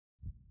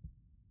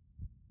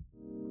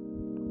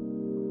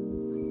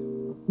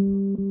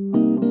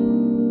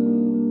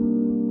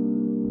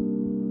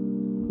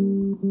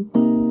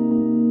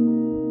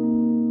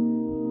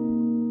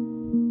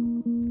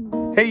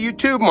Hey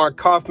YouTube, Mark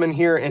Kaufman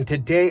here, and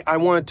today I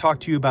want to talk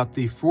to you about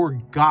the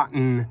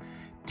Forgotten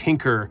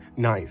Tinker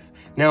knife.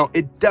 Now,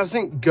 it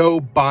doesn't go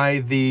by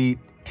the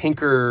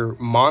Tinker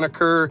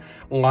moniker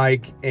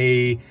like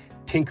a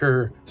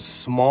Tinker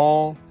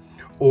Small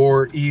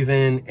or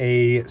even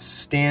a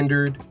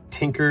Standard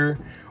Tinker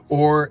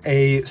or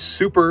a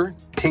Super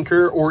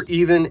Tinker or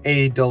even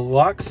a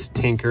Deluxe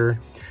Tinker,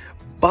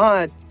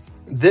 but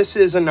this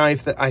is a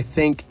knife that I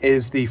think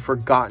is the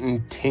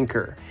Forgotten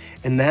Tinker,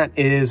 and that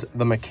is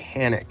the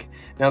Mechanic.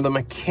 Now, the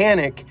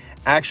Mechanic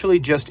actually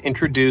just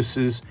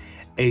introduces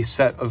a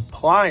set of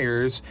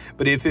pliers,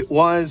 but if it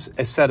was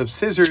a set of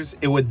scissors,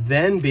 it would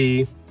then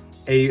be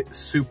a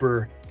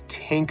Super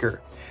Tinker.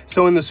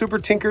 So in the Super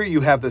Tinker,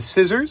 you have the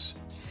scissors,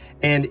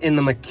 and in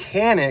the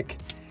Mechanic,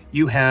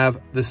 you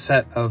have the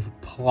set of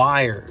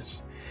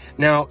pliers.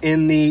 Now,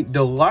 in the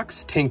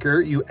Deluxe Tinker,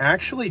 you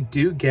actually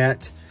do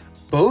get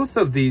both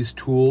of these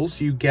tools.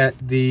 You get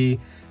the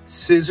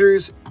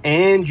scissors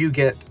and you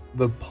get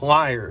the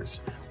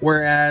pliers,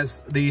 whereas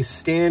the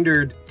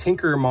standard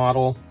Tinker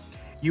model,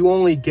 you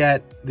only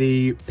get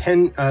the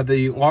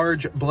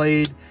large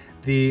blade,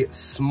 the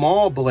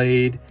small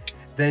blade,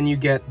 then you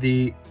get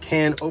the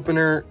can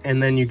opener,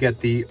 and then you get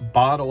the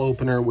bottle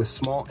opener with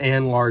small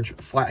and large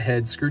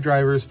flathead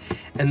screwdrivers.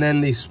 And then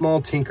the small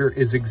Tinker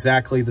is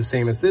exactly the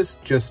same as this,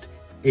 just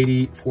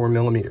 84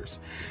 millimeters.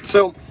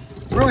 So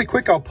really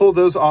quick, I'll pull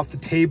those off the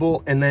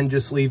table and then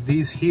just leave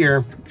these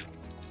here.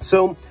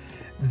 So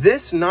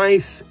this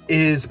knife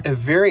is a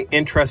very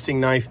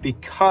interesting knife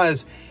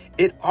because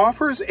it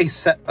offers a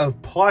set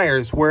of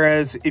pliers,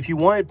 whereas if you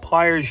wanted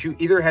pliers, you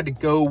either had to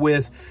go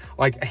with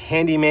like a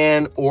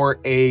Handyman or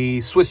a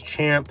Swiss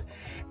Champ,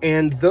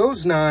 and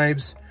those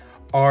knives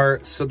are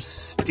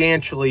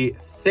substantially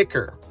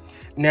thicker.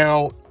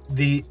 Now,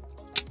 the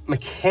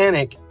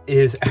Mechanic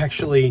is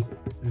actually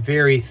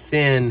very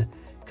thin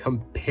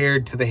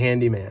compared to the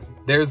Handyman.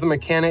 There's the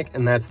Mechanic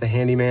and that's the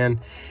Handyman.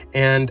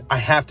 And I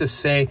have to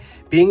say,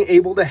 being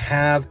able to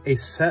have a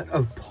set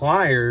of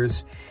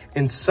pliers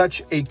in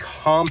such a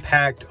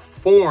compact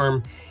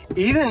form,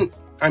 even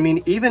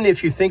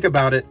if you think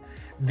about it,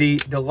 the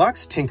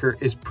Deluxe Tinker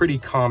is pretty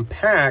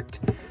compact,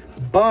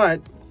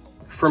 but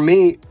for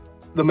me,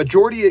 the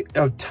majority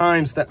of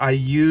times that I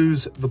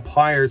use the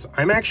pliers,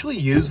 I'm actually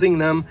using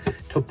them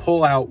to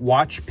pull out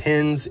watch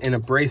pins in a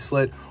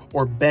bracelet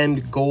or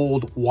bend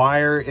gold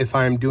wire if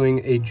I'm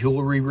doing a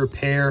jewelry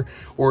repair,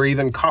 or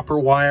even copper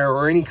wire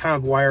or any kind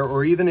of wire,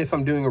 or even if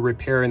I'm doing a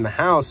repair in the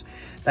house.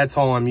 That's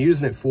all I'm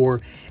using it for.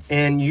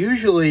 And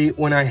usually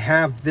when I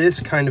have this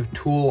kind of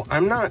tool,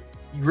 I'm not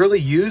really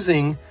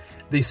using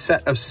the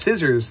set of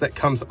scissors that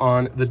comes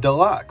on the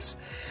Deluxe.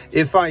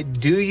 If I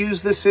do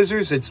use the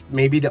scissors, it's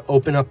maybe to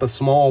open up a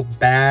small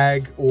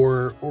bag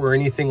or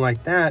anything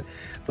like that.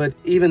 But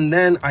even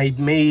then, I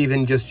may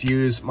even just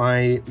use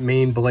my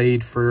main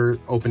blade for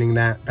opening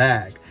that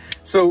bag.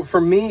 So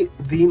for me,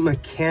 the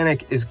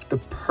Mechanic is the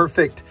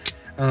perfect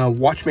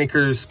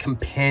watchmaker's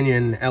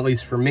companion, at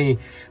least for me.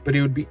 But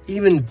it would be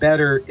even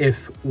better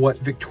if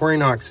what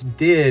Victorinox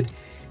did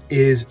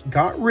is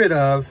got rid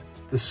of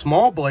the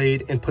small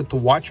blade and put the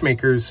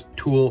watchmaker's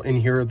tool in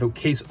here, the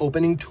case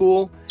opening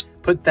tool,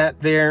 put that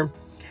there,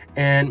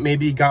 and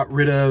maybe got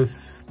rid of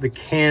the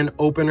can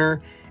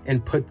opener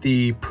and put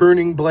the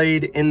pruning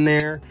blade in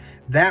there.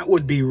 That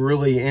would be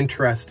really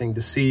interesting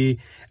to see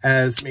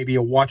as maybe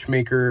a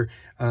watchmaker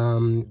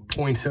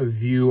point of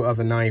view of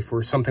a knife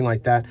or something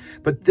like that.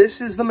 But this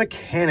is the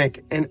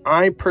Mechanic, and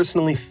I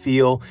personally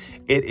feel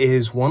it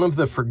is one of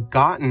the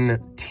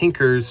forgotten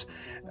Tinkers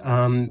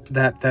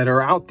that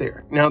are out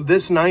there. Now,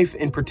 this knife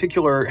in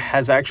particular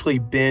has actually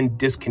been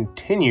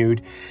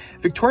discontinued.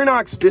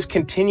 Victorinox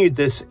discontinued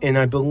this in,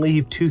 I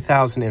believe,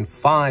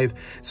 2005.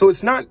 So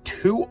it's not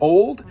too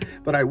old,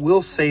 but I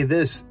will say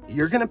this,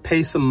 you're going to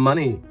pay some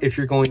money if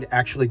you're going to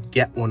actually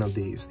get one of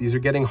these. These are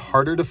getting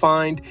harder to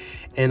find,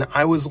 and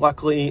I was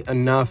lucky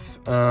enough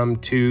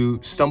to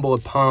stumble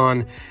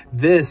upon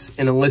this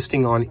in a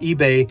listing on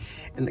eBay,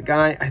 and the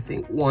guy, I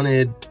think,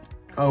 wanted,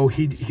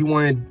 he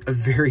wanted a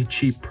very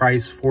cheap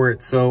price for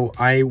it. So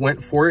I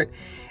went for it,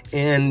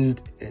 and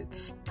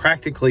it's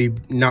practically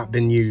not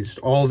been used.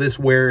 All this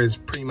wear is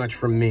pretty much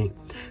from me.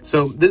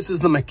 So this is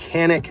the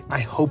Mechanic. I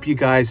hope you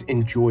guys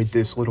enjoyed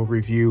this little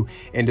review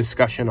and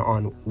discussion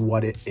on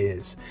what it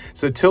is.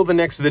 So till the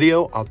next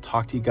video, I'll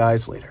talk to you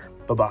guys later.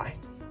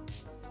 Bye-bye.